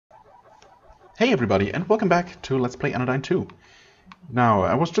Hey everybody, and welcome back to Let's Play Anodyne 2. Now,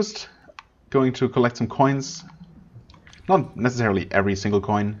 I was just going to collect some coins. Not necessarily every single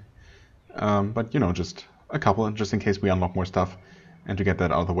coin, but, just a couple, just in case we unlock more stuff, and to get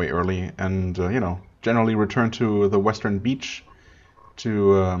that out of the way early, and, generally return to the western beach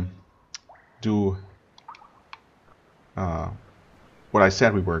to do what I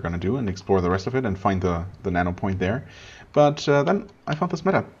said we were going to do, and explore the rest of it, and find the nano point there. But then I found this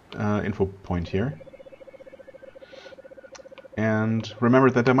meta info point here. And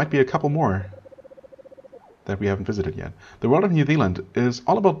remembered that there might be a couple more that we haven't visited yet. The world of New Zealand is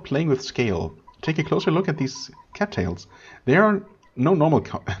all about playing with scale. Take a closer look at these cattails. There are no normal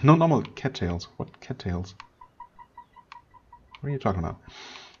cattails. What cattails? What are you talking about?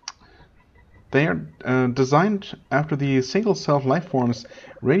 They are designed after the single-cell life forms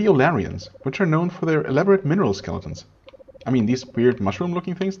radiolarians, which are known for their elaborate mineral skeletons. I mean, these weird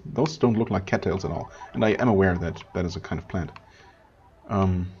mushroom-looking things, those don't look like cattails at all. And I am aware that that is a kind of plant.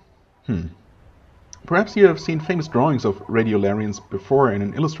 Perhaps you have seen famous drawings of radiolarians before in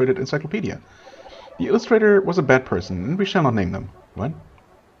an illustrated encyclopedia. The illustrator was a bad person, and we shall not name them. What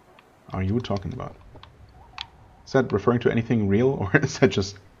are you talking about? Is that referring to anything real, or is that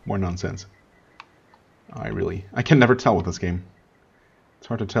just more nonsense? I can never tell with this game. It's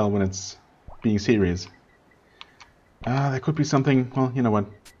hard to tell when it's being serious. There could be something. Well, you know what?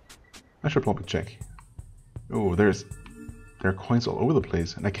 I should probably check. Oh, there are coins all over the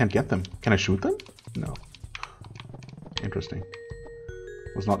place, and I can't get them. Can I shoot them? No. Interesting.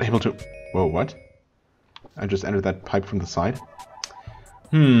 Was not able to. Whoa, what? I just entered that pipe from the side.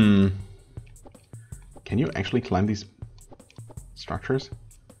 Can you actually climb these structures?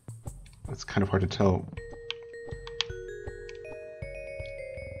 It's kind of hard to tell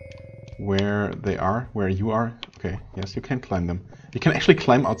where they are, where you are. Okay, yes, you can climb them. You can actually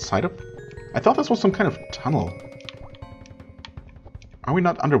climb outside of... I thought this was some kind of tunnel. Are we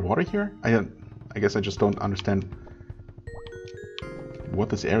not underwater here? I guess I just don't understand what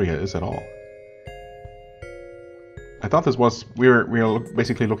this area is at all. I thought this was... We're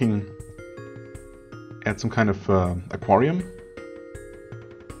basically looking at some kind of aquarium.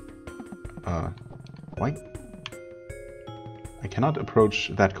 Why? I cannot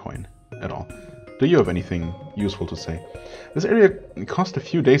approach that coin at all. Do you have anything useful to say? This area cost a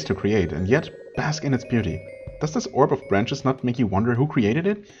few days to create, and yet bask in its beauty. Does this orb of branches not make you wonder who created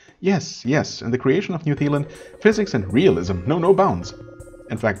it? Yes, in the creation of New Zealand, physics and realism know no bounds.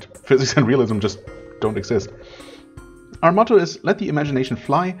 In fact, physics and realism just don't exist. Our motto is, let the imagination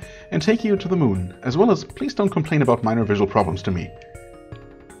fly and take you to the moon, as well as please don't complain about minor visual problems to me.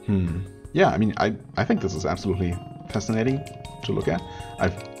 Yeah, I mean, I think this is absolutely fascinating to look at.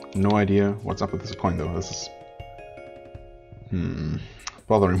 I've no idea what's up with this coin, though. This is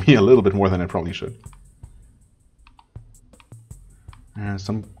bothering me a little bit more than it probably should.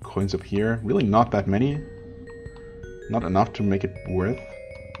 Some coins up here. Really not that many. Not enough to make it worth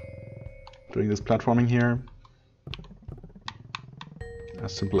doing this platforming here.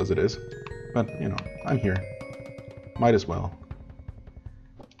 As simple as it is. But, I'm here. Might as well.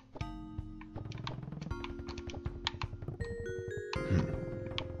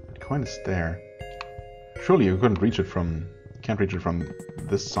 Coin is there. Surely you can't reach it from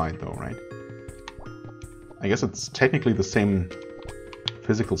this side though, right? I guess it's technically the same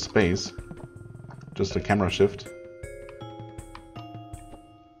physical space, just a camera shift.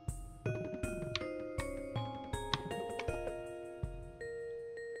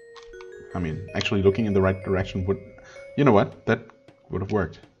 I mean, actually looking in the right direction would... You know what? That would have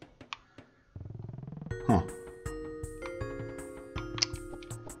worked. Huh.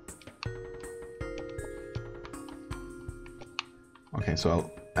 Okay, so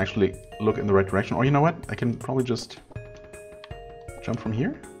I'll actually look in the right direction. Or you know what? I can probably just jump from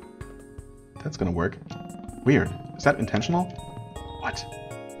here. That's gonna work. Weird. Is that intentional? What?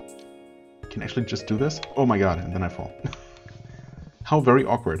 Can I actually just do this? Oh my god, and then I fall. How very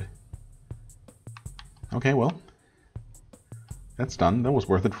awkward. Okay, well. That's done. That was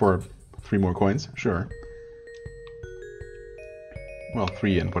worth it for 3 more coins. Sure. Well,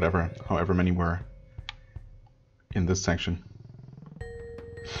 3 and however many were in this section.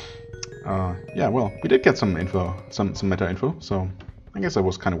 Yeah, well, we did get some info, some meta info, so I guess that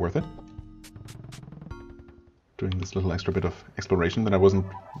was kind of worth it. Doing this little extra bit of exploration that I wasn't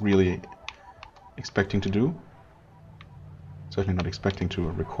really expecting to do. Certainly not expecting to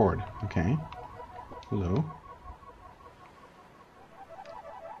record. Okay. Hello.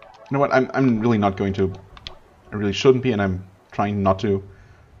 You know what, I'm really not going to... I really shouldn't be, and I'm trying not to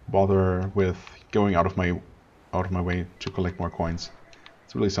bother with going out of my way to collect more coins.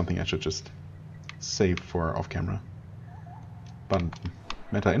 It's really something I should just save for off-camera. But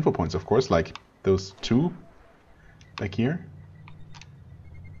meta info points, of course, like those two back here.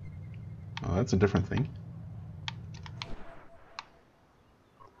 Oh, that's a different thing.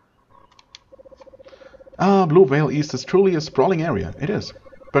 Ah, Blue Vale East is truly a sprawling area. It is.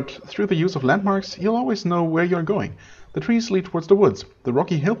 But through the use of landmarks, you'll always know where you're going. The trees lead towards the woods. The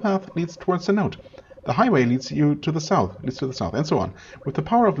rocky hill path leads towards the note. The highway leads to the south, and so on. With the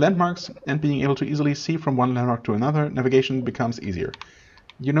power of landmarks and being able to easily see from one landmark to another, navigation becomes easier.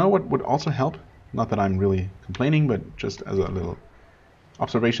 You know what would also help? Not that I'm really complaining, but just as a little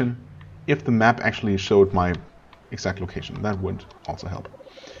observation. If the map actually showed my exact location, that would also help.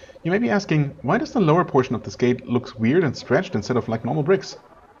 You may be asking, why does the lower portion of this gate look weird and stretched instead of like normal bricks?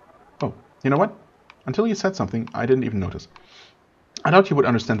 Oh, you know what? Until you said something, I didn't even notice. I doubt you would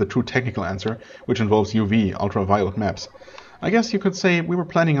understand the true technical answer, which involves UV, ultraviolet maps. I guess you could say we were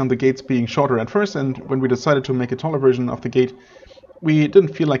planning on the gates being shorter at first, and when we decided to make a taller version of the gate, we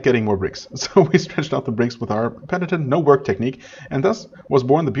didn't feel like getting more bricks. So we stretched out the bricks with our patented no-work technique, and thus was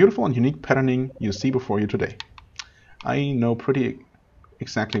born the beautiful and unique patterning you see before you today. I know pretty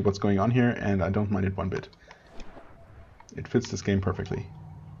exactly what's going on here, and I don't mind it one bit. It fits this game perfectly.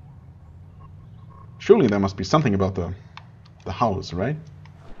 Surely there must be something about the house, right?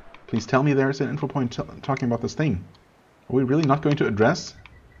 Please tell me there's an info point talking about this thing. Are we really not going to address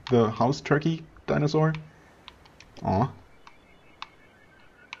the house turkey dinosaur? Aw.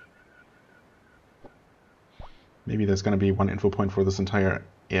 Maybe there's going to be one info point for this entire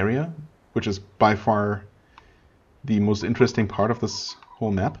area, which is by far the most interesting part of this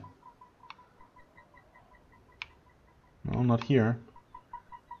whole map. No, not here.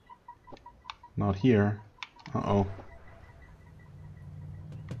 Not here. Uh-oh.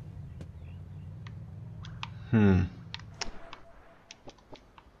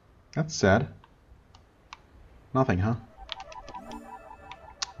 That's sad. Nothing, huh?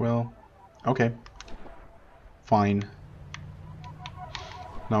 Well, okay. Fine.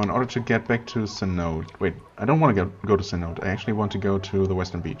 Now, in order to get back to Synode... Wait, I don't want to go to Synode. I actually want to go to the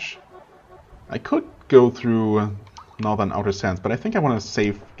Western Beach. I could go through Northern Outer Sands, but I think I want to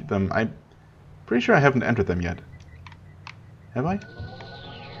save them. I'm pretty sure I haven't entered them yet. Have I?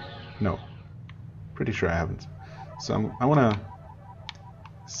 No. Pretty sure I haven't. So I want to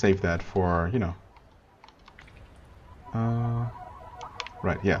save that for, you know...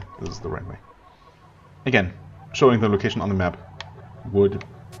 Right, yeah, this is the right way. Again, showing the location on the map would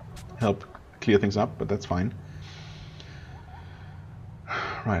help clear things up, but that's fine.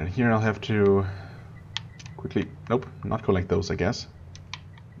 Right, here I'll have to quickly... Nope, not collect those, I guess.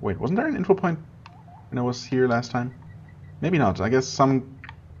 Wait, wasn't there an info point when I was here last time? Maybe not. I guess some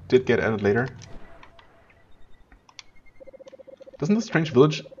did get added later. Doesn't this strange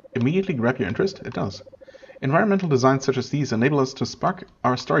village immediately grab your interest? It does. Environmental designs such as these enable us to spark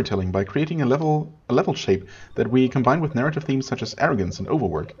our storytelling by creating a level shape that we combine with narrative themes such as arrogance and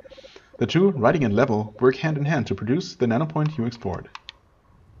overwork. The two, writing and level, work hand in hand to produce the nanopoint you explored.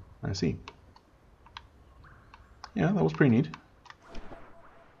 I see. Yeah, that was pretty neat.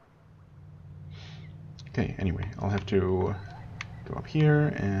 Okay, anyway, I'll have to go up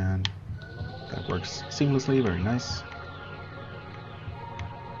here, and that works seamlessly, very nice.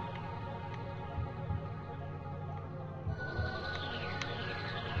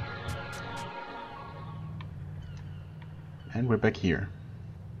 And we're back here.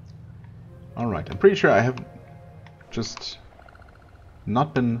 Alright, I'm pretty sure I have just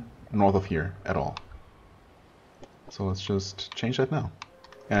not been north of here at all. So let's just change that now.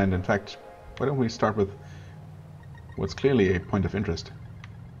 And in fact, why don't we start with what's clearly a point of interest.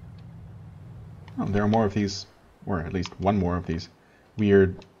 Oh, there are more of these, or at least one more of these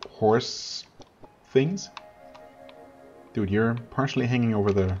weird horse things. Dude, you're partially hanging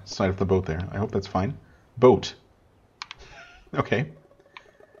over the side of the boat there. I hope that's fine. Boat. Okay.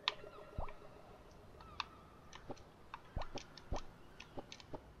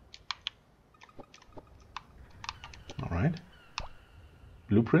 Alright.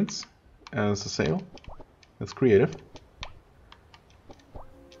 Blueprints as a sail. That's creative.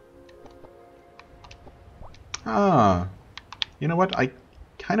 Ah. You know what? I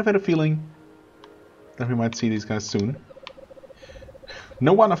kind of had a feeling that we might see these guys soon.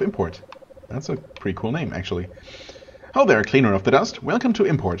 No One of Import. That's a pretty cool name, actually. Hello there, cleaner of the dust. Welcome to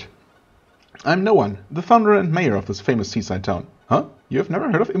Import. I'm No One, the founder and mayor of this famous seaside town. Huh? You have never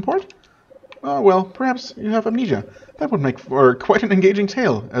heard of Import? Well, perhaps you have amnesia. That would make for quite an engaging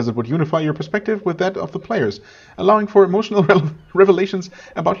tale, as it would unify your perspective with that of the players, allowing for emotional revelations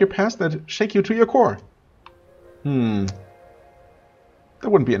about your past that shake you to your core. That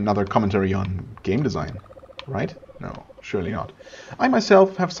wouldn't be another commentary on game design, right? No, surely not. I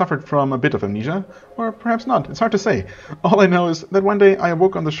myself have suffered from a bit of amnesia, or perhaps not, it's hard to say. All I know is that one day I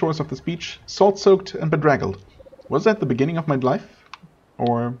awoke on the shores of this beach, salt-soaked and bedraggled. Was that the beginning of my life?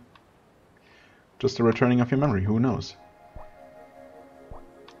 Or just a returning of your memory, who knows?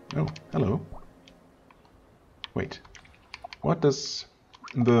 Oh, hello. Wait, what does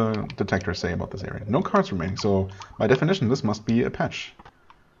the detector say about this area? No cards remaining, so by definition this must be a patch.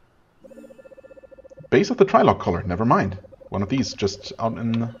 Base of the Trilog collar, never mind. One of these just out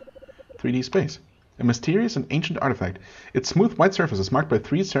in 3D space. A mysterious and ancient artifact. Its smooth white surface is marked by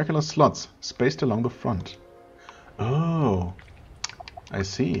 3 circular slots spaced along the front. Oh, I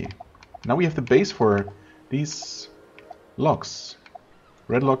see. Now we have the base for these locks.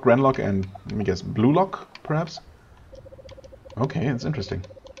 Red lock, grand lock, and let me guess, blue lock, perhaps? Okay, it's interesting.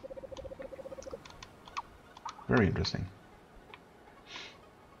 Very interesting.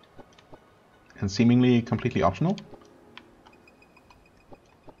 And seemingly completely optional.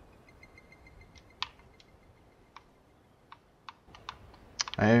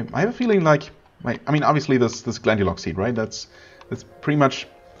 I have a feeling like, I mean, obviously this glandular seed, right? That's pretty much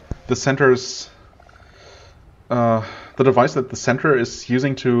the center's, the device that the center is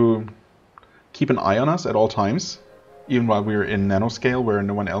using to keep an eye on us at all times, even while we're in nanoscale where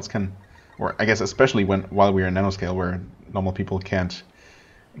no one else can, or I guess especially while we're in nanoscale where normal people can't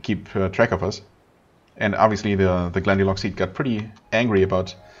keep track of us. And obviously the glandular seed got pretty angry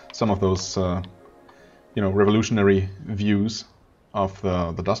about some of those, you know, revolutionary views of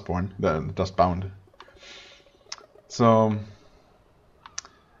the Dustborn, the Dustbound. So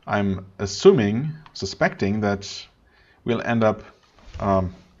I'm suspecting that we'll end up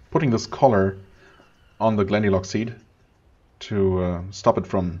putting this collar on the glandular seed to stop it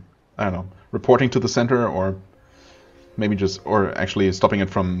from, I don't know, reporting to the center, or maybe just, or actually stopping it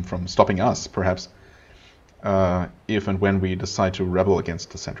from stopping us, perhaps, if and when we decide to rebel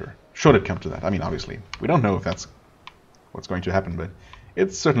against the center. Should it come to that. I mean, obviously, we don't know if that's what's going to happen, but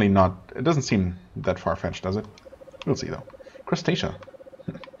it's certainly not, it doesn't seem that far-fetched, does it? We'll see, though. Crustacea.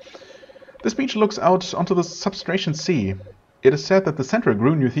 This beach looks out onto the substration sea. It is said that the center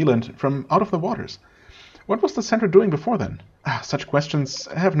grew New Theland from out of the waters. What was the center doing before then? Such questions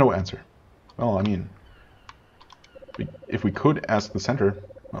have no answer. Well, I mean, if we could ask the center,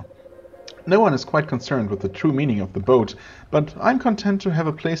 well, no one is quite concerned with the true meaning of the boat, but I'm content to have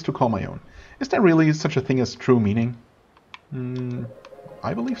a place to call my own. Is there really such a thing as true meaning?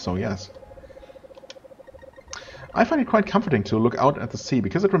 I believe so, yes. I find it quite comforting to look out at the sea,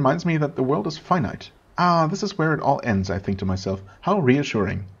 because it reminds me that the world is finite. This is where it all ends, I think to myself. How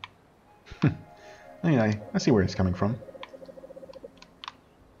reassuring. I mean, I see where he's coming from.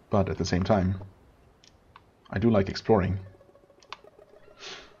 But at the same time, I do like exploring.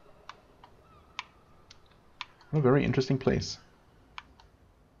 What a very interesting place.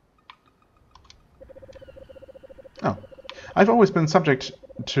 Oh. I've always been subject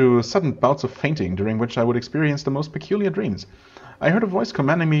to sudden bouts of fainting, during which I would experience the most peculiar dreams. I heard a voice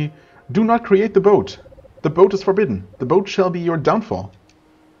commanding me, "Do not create the boat. The boat is forbidden. The boat shall be your downfall."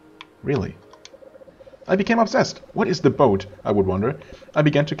 Really? I became obsessed. What is the boat? I would wonder. I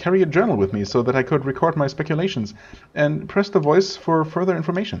began to carry a journal with me so that I could record my speculations, and pressed the voice for further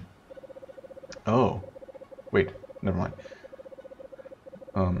information. Oh. Wait, never mind.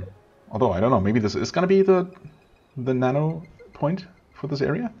 Although, I don't know, maybe this is going to be the nano point for this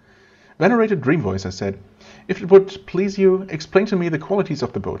area? Venerated dream voice, I said, if it would please you, explain to me the qualities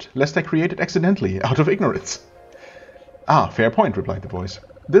of the boat, lest I create it accidentally, out of ignorance. Fair point, replied the voice.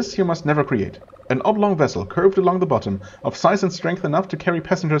 This you must never create. An oblong vessel, curved along the bottom, of size and strength enough to carry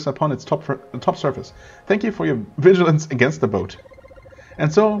passengers upon its top surface. Thank you for your vigilance against the boat.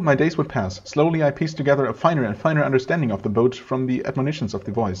 And so my days would pass. Slowly I pieced together a finer and finer understanding of the boat from the admonitions of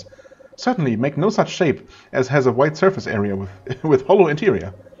the voice. Certainly make no such shape as has a white surface area with hollow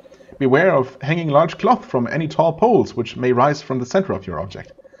interior. Beware of hanging large cloth from any tall poles which may rise from the center of your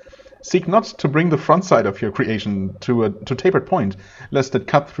object. Seek not to bring the front side of your creation to tapered point, lest it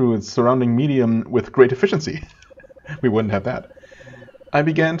cut through its surrounding medium with great efficiency. We wouldn't have that. I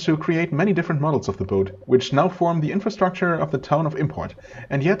began to create many different models of the boat, which now form the infrastructure of the town of import,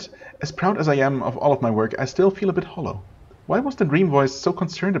 and yet, as proud as I am of all of my work, I still feel a bit hollow. Why was the dream voice so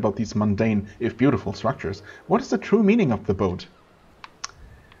concerned about these mundane, if beautiful, structures? What is the true meaning of the boat?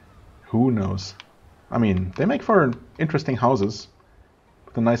 Who knows? I mean, they make for interesting houses,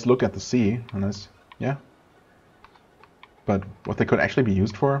 with a nice look at the sea, a nice, yeah. But what they could actually be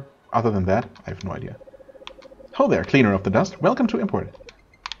used for, other than that, I have no idea. Ho there, cleaner of the dust. Welcome to import.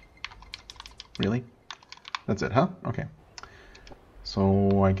 Really? That's it, huh? Okay.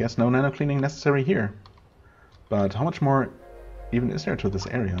 So I guess no nano cleaning necessary here. But how much more even is there to this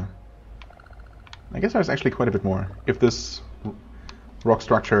area? I guess there's actually quite a bit more. If this rock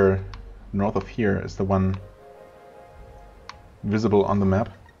structure north of here is the one visible on the map.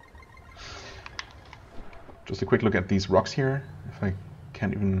 Just a quick look at these rocks here. If I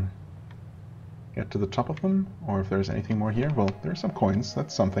can't even get to the top of them, or if there's anything more here. Well, there are some coins.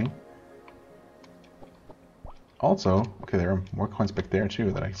 That's something. Also, okay, there are more coins back there too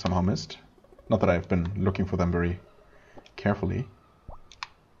that I somehow missed. Not that I've been looking for them very carefully.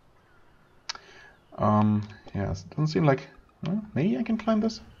 Yeah, it doesn't seem like... maybe I can climb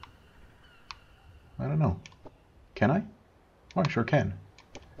this? I don't know. Can I? Oh, I sure can.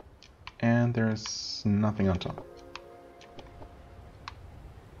 And there's nothing on top.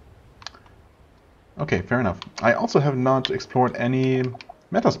 Okay, fair enough. I also have not explored any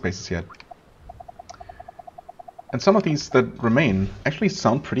meta spaces yet. And some of these that remain actually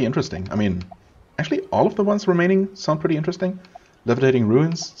sound pretty interesting. I mean, actually all of the ones remaining sound pretty interesting. Levitating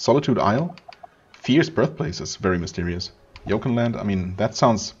Ruins, Solitude Isle, Fierce Birthplaces, very mysterious. Yokenland, I mean, that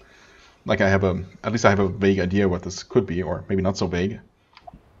sounds like I have at least I have a vague idea what this could be, or maybe not so vague.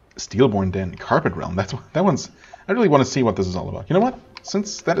 Steelborn Den, Carpet Realm, that one's, I really want to see what this is all about. You know what?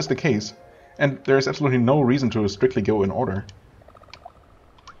 Since that is the case, and there's absolutely no reason to strictly go in order,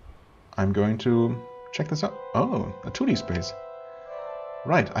 I'm going to check this out. Oh, a 2D space.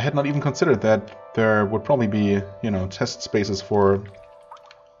 Right, I had not even considered that there would probably be, you know, test spaces for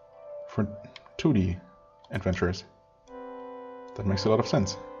 2D adventurers. That makes a lot of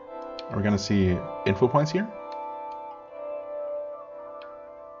sense. Are we gonna see info points here?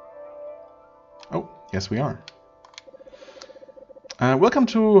 Oh, yes we are. Welcome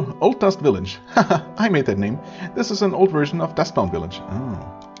to Old Dust Village. Haha, I made that name. This is an old version of Dustbound Village.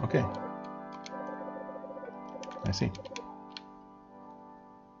 Oh, okay. I see.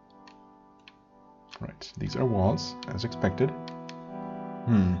 Right, these are walls, as expected.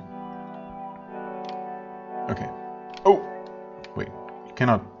 Okay. Oh! Wait,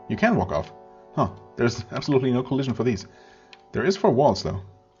 you can walk off. Huh, there's absolutely no collision for these. There is for walls, though.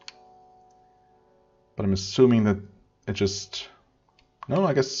 But I'm assuming that it just... No,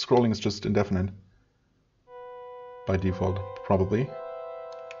 I guess scrolling is just indefinite. By default, probably.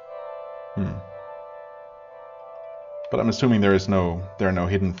 But I'm assuming there are no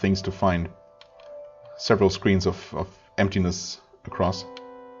hidden things to find. Several screens of emptiness across.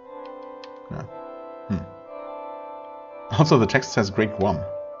 Yeah. Also, the text says Great Guam.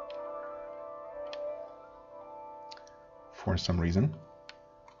 For some reason.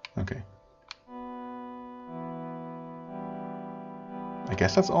 Okay. I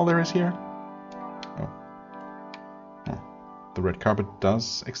guess that's all there is here. Oh. The red carpet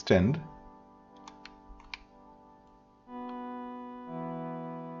does extend.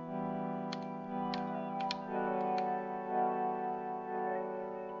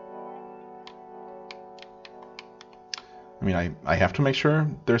 I mean, I have to make sure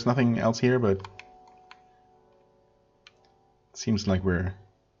there's nothing else here, but it seems like we're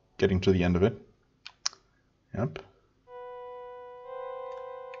getting to the end of it. Yep.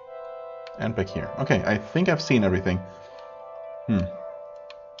 And back here. Okay, I think I've seen everything.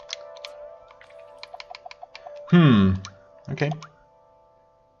 Okay.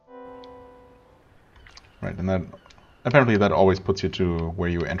 Right, and that apparently that always puts you to where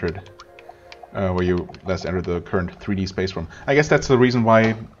you entered. Where you last entered the current 3D space from. I guess that's the reason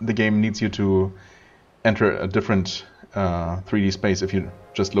why the game needs you to enter a different 3D space if you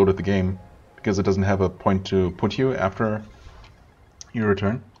just loaded the game, because it doesn't have a point to put you after you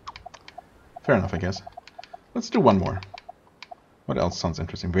return. Fair enough, I guess. Let's do one more. What else sounds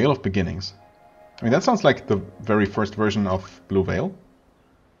interesting? Veil of Beginnings. I mean, that sounds like the very first version of Blue Veil.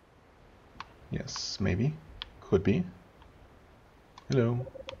 Yes, maybe. Could be. Hello.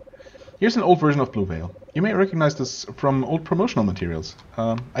 Here's an old version of Blue Veil. You may recognize this from old promotional materials.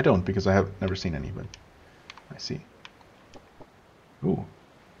 I don't, because I have never seen any, but I see. Ooh.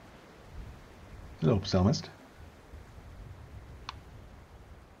 Hello, Psalmist.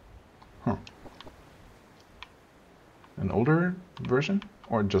 Huh. An older version?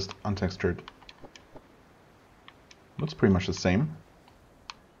 Or just untextured? Looks pretty much the same.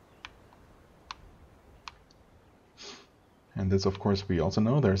 And this, of course, we also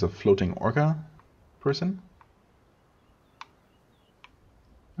know there's a floating orca person.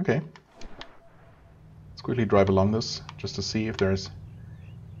 Okay. Let's quickly drive along this just to see if there's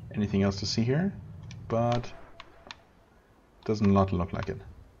anything else to see here, but it does not look like it.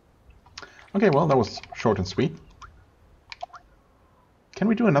 Okay, well, that was short and sweet. Can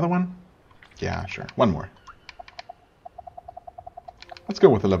we do another one? Yeah, sure. One more. Let's go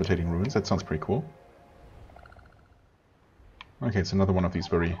with the levitating ruins. That sounds pretty cool. Okay, it's another one of these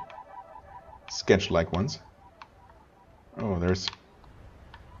very sketch-like ones. Oh, there's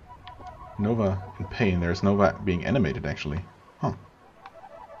Nova in pain. There's Nova being animated, actually. Huh.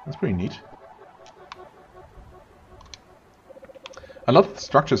 That's pretty neat. A lot of the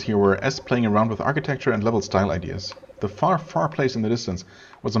structures here were S playing around with architecture and level style ideas. The far, far place in the distance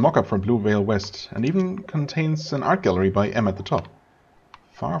was a mock-up for Blue Veil West, and even contains an art gallery by M at the top.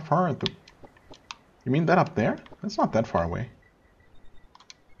 Far, far at the... You mean that up there? That's not that far away.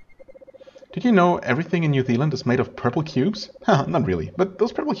 Did you know everything in New Zealand is made of purple cubes? Haha, not really, but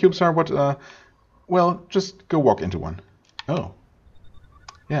those purple cubes are what, well, just go walk into one. Oh.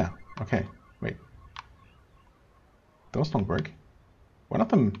 Yeah, okay, wait. Those don't work. One of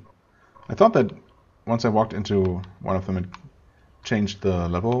them... I thought that once I walked into one of them it changed the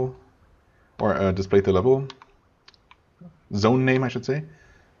level, or displayed the level. Zone name, I should say.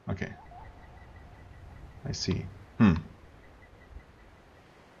 Okay. I see.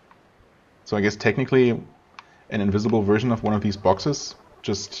 So I guess technically an invisible version of one of these boxes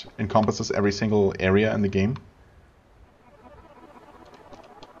just encompasses every single area in the game.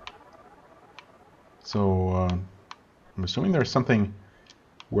 So I'm assuming there's something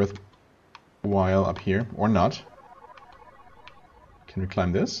worthwhile up here, or not. Can we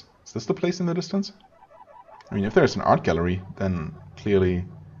climb this? Is this the place in the distance? I mean, if there's an art gallery, then clearly...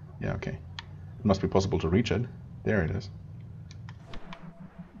 Yeah, okay. It must be possible to reach it. There it is.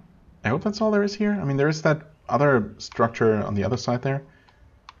 I hope that's all there is here. I mean, there is that other structure on the other side there.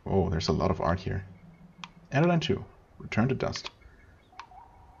 Oh, there's a lot of art here. Anodyne 2. Return to dust.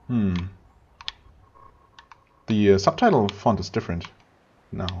 The subtitle font is different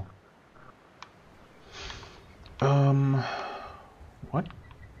now. What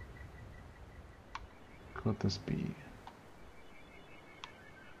could this be?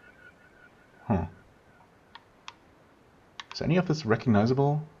 Huh. Is any of this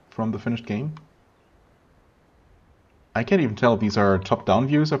recognizable from the finished game? I can't even tell if these are top-down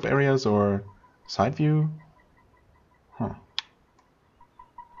views of areas or side view. Huh.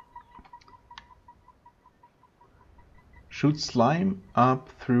 Shoot slime up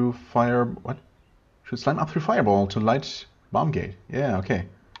through fire... What? Shoot slime up through fireball to light bomb gate. Yeah, okay.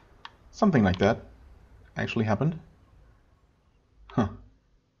 Something like that actually happened. Huh.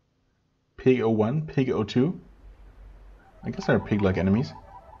 Pig 01, Pig 02. I guess they're pig-like enemies.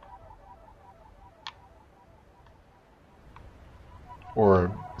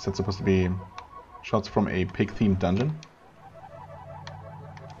 Or is that supposed to be shots from a pig-themed dungeon?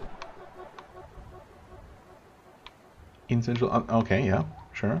 Essential. Okay, yeah,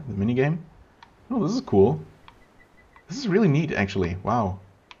 sure. The minigame. Oh, this is cool. This is really neat, actually. Wow.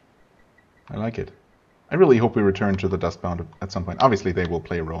 I like it. I really hope we return to the Dustbound at some point. Obviously, they will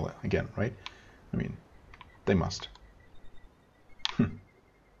play a role again, right? I mean, they must.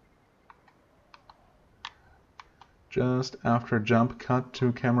 Just after jump, cut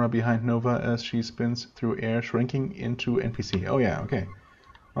to camera behind Nova as she spins through air, shrinking into NPC. Oh yeah, okay.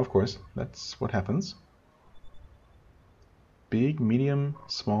 Of course, that's what happens. Big, medium,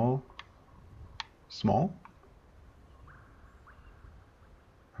 small. Small?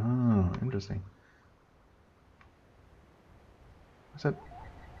 Oh, interesting. What's that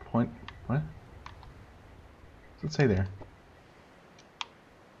point? What? What's it say there?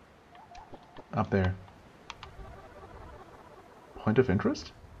 Up there. Point of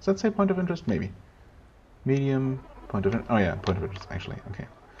interest? Does that say point of interest? Maybe. Medium, point of... Oh yeah, point of interest, actually. Okay.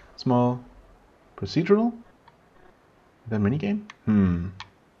 Small. Procedural? That minigame?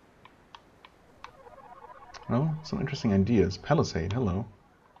 Well, some interesting ideas. Palisade, hello.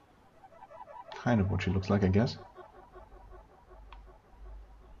 Kind of what she looks like, I guess.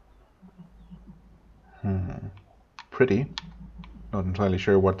 Pretty. Not entirely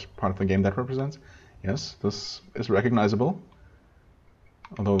sure what part of the game that represents. Yes, this is recognizable.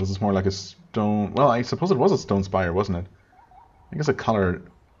 Although this is more like a stone... Well, I suppose it was a stone spire, wasn't it? I guess a color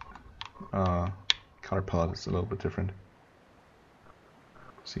palette is a little bit different.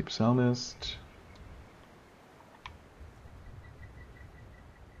 C Psalmist.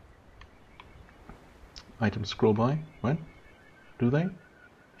 Items scroll by. What? Do they?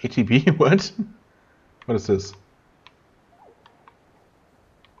 ATB? What? What is this?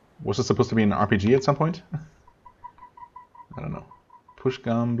 Was this supposed to be an RPG at some point? I don't know. Push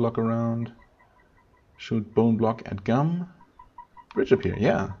gum, block around. Shoot bone block at gum. Bridge up here,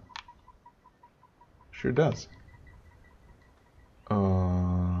 yeah. Sure does.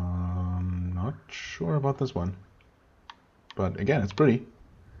 Not sure about this one. But again, it's pretty.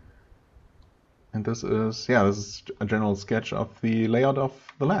 And this is, yeah, this is a general sketch of the layout of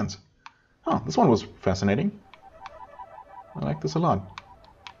the lands. Oh, this one was fascinating. I like this a lot.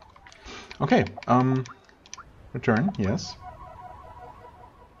 Okay, return, yes.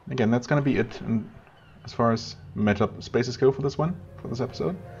 Again, that's gonna be it as far as meta spaces go for this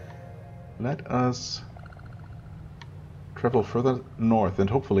episode. Let us travel further north and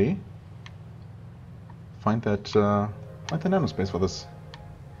hopefully find that find the nanospace for this,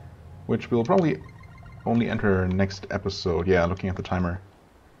 which we'll probably only enter next episode. Yeah, looking at the timer,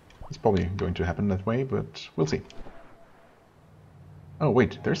 it's probably going to happen that way, but we'll see. Oh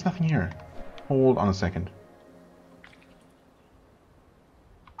wait, there's nothing here. Hold on a second.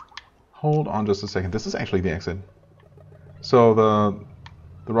 Hold on just a second. This is actually the exit. So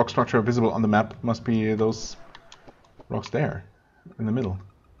the rock structure visible on the map must be those rocks there in the middle.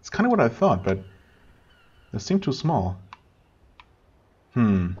 It's kind of what I thought, but they seem too small.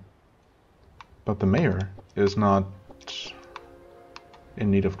 But the mayor is not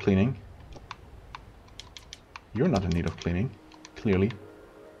in need of cleaning. You're not in need of cleaning, clearly.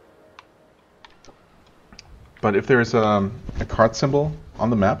 But if there is a card symbol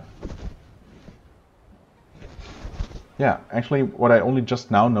on the map, yeah, actually, what I only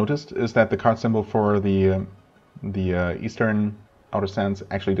just now noticed is that the card symbol for the eastern outer sands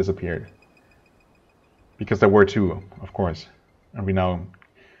actually disappeared. Because there were two, of course, and we now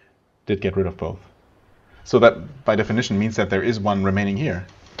did get rid of both. So that, by definition, means that there is one remaining here.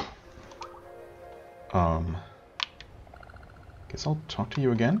 Guess I'll talk to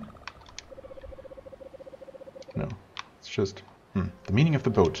you again? No, it's just... the meaning of the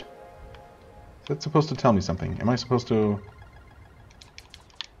boat. Is that supposed to tell me something? Am I supposed to...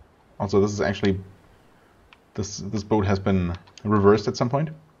 Also, this is actually... This boat has been reversed at some point,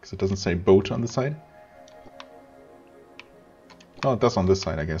 because it doesn't say boat on the side. Well, it does on this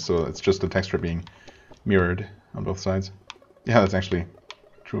side, I guess, so it's just the texture being mirrored on both sides. Yeah, that's actually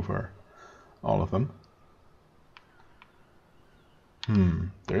true for all of them.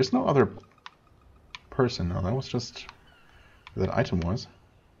 There is no other person. No, that was just where that item was.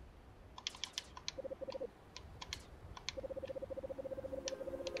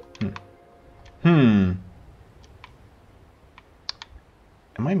 Am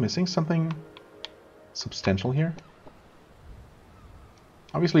I missing something substantial here?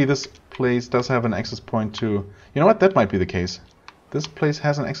 Obviously this place does have an access point to... You know what? That might be the case. This place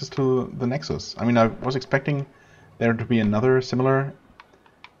has an access to the Nexus. I mean, I was expecting there to be another similar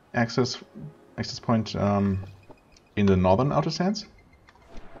access point in the northern outer sands,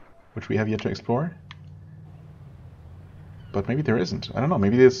 which we have yet to explore. But maybe there isn't. I don't know.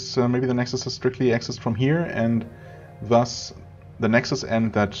 Maybe this, maybe the Nexus is strictly accessed from here, and thus the Nexus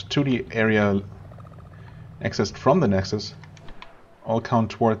and that 2D area accessed from the Nexus all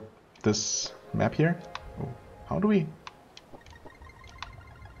count toward this map here. Oh, how do we...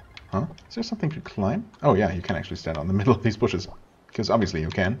 Huh? Is there something to climb? Oh yeah, you can actually stand on the middle of these bushes. Because obviously you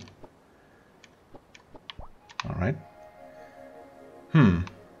can. Alright.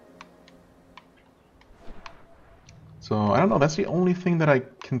 So, I don't know, that's the only thing that I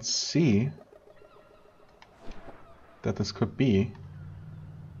can see that this could be.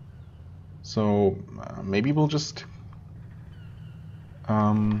 So, maybe we'll just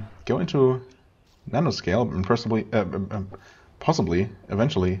go into nanoscale and possibly,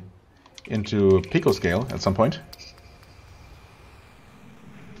 eventually, into picoscale at some point.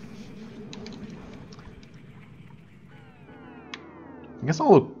 I guess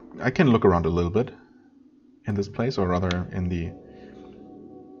I can look around a little bit in this place, or rather in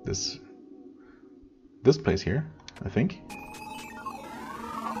this place here, I think.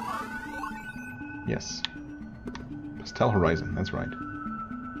 Yes. Pastel Horizon, that's right.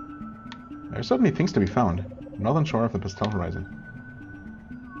 There are certainly things to be found. Northern shore of the Pastel Horizon.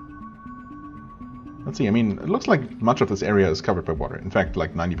 Let's see, I mean, it looks like much of this area is covered by water. In fact,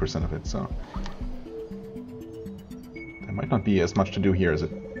 like 90% of it, so... There might not be as much to do here as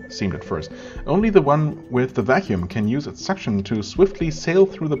it seemed at first. Only the one with the vacuum can use its suction to swiftly sail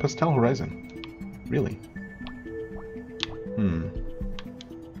through the Pastel Horizon. Really?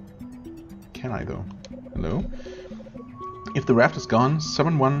 Can I, though? Hello? If the raft is gone,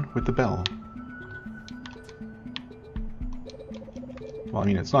 summon one with the bell. Well, I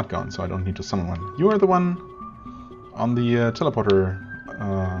mean, it's not gone, so I don't need to summon one. You are the one on the teleporter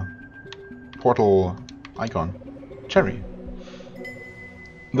portal icon. Cherry.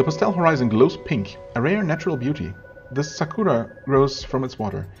 The Pastel Horizon glows pink, a rare natural beauty. This sakura grows from its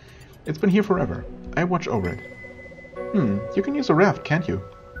water. It's been here forever. I watch over it. You can use a raft, can't you?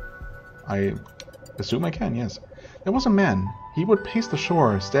 I assume I can, yes. There was a man. He would pace the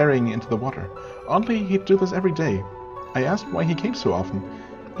shore, staring into the water. oddly, he'd do this every day. I asked why he came so often.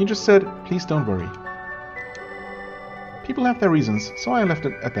 He just said, please don't worry. People have their reasons, so I left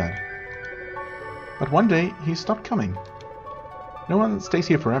it at that. But one day, he stopped coming. No one stays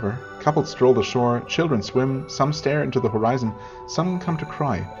here forever. Couples stroll the shore, children swim, some stare into the horizon, some come to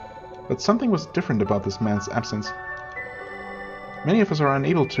cry. But something was different about this man's absence. Many of us are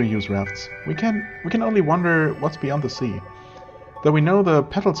unable to use rafts. We can only wonder what's beyond the sea. Though we know the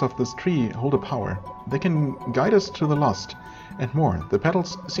petals of this tree hold a power. They can guide us to the lost. And more, the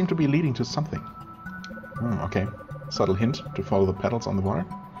petals seem to be leading to something. Okay. Subtle hint to follow the petals on the water.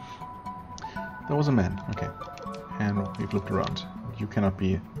 There was a man. Okay. And we've looked around. You cannot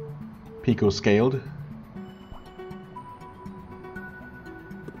be pico-scaled.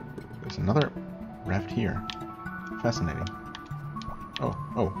 There's another raft here. Fascinating.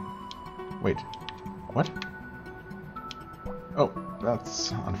 Oh. Wait. What? Oh,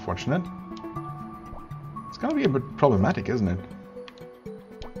 that's unfortunate. It's gonna be a bit problematic, isn't it?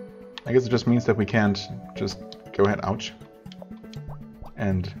 I guess it just means that we can't just go ahead, ouch.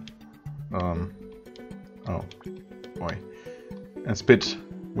 And, oh, boy. And spit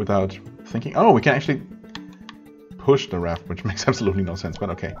without thinking. Oh, we can actually push the raft, which makes absolutely no sense, but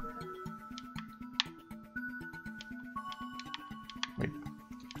okay. Wait.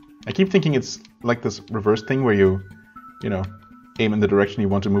 I keep thinking it's like this reverse thing where you know, aim in the direction you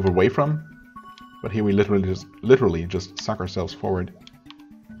want to move away from. But here we literally just suck ourselves forward.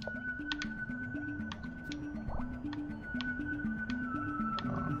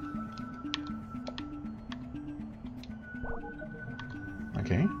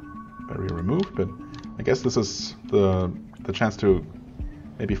 Okay, barrier removed, but I guess this is the chance to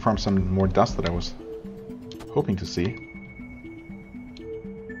maybe farm some more dust that I was hoping to see.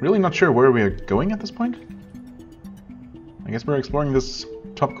 Really not sure where we are going at this point. I guess we're exploring this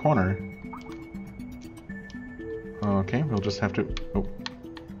top corner. Okay, we'll just have to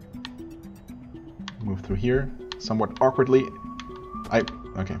move through here somewhat awkwardly.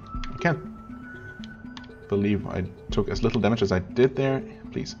 Okay, I can't believe I took as little damage as I did there.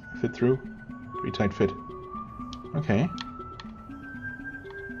 Please, fit through. Pretty tight fit. Okay.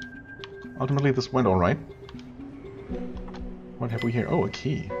 Ultimately, this went alright. What have we here? Oh, a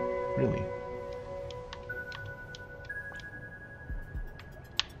key. Really?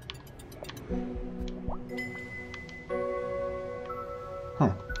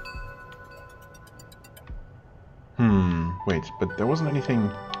 Huh. Wait, but there wasn't anything...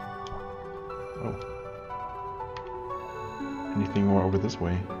 Oh. Anything more over this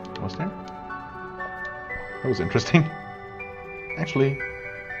way, was there? That was interesting. Actually,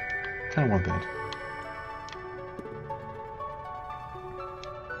 kind of want that.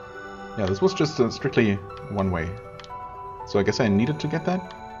 Yeah, this was just strictly one way. So I guess I needed to get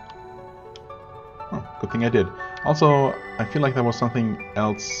that? Oh, good thing I did. Also, I feel like there was something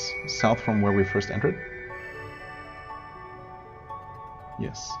else south from where we first entered.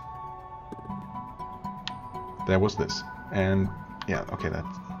 Yes. There was this. And yeah, okay, that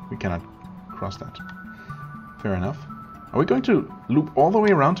we cannot cross that. Fair enough. Are we going to loop all the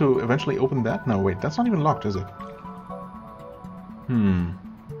way around to eventually open that? No, wait, that's not even locked, is it?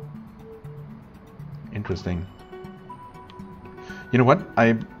 Interesting. You know what?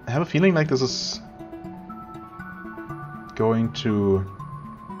 I have a feeling like this is going to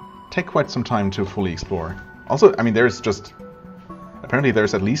take quite some time to fully explore. Also, I mean, there's just... Apparently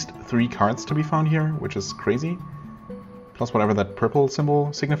there's at least 3 cards to be found here, which is crazy. Plus whatever that purple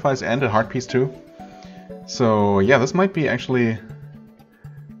symbol signifies, and a heart piece too. So yeah, this might be actually...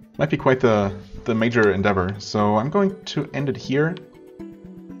 might be quite the major endeavor. So I'm going to end it here.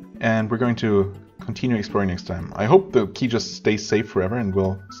 And we're going to continue exploring next time. I hope the key just stays safe forever and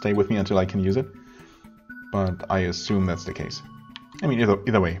will stay with me until I can use it. But I assume that's the case. I mean,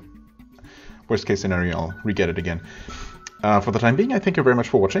 either way. Worst case scenario, I'll re-get it again. For the time being, I thank you very much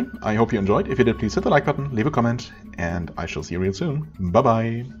for watching. I hope you enjoyed. If you did, please hit the like button, leave a comment, and I shall see you real soon.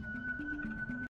 Bye-bye!